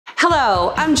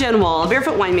Hello, I'm Jen Wall,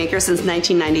 Barefoot winemaker since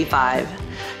 1995.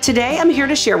 Today I'm here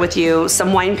to share with you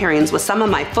some wine pairings with some of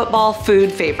my football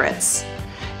food favorites.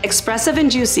 Expressive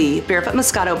and juicy, Barefoot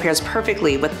Moscato pairs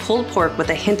perfectly with pulled pork with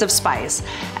a hint of spice,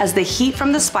 as the heat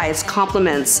from the spice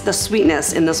complements the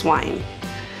sweetness in this wine.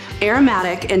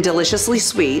 Aromatic and deliciously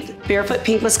sweet, Barefoot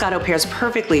Pink Moscato pairs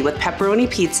perfectly with pepperoni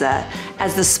pizza,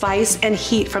 as the spice and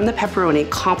heat from the pepperoni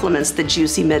complements the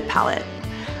juicy mid-palate.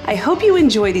 I hope you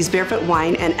enjoy these Barefoot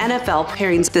wine and NFL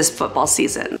pairings this football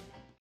season.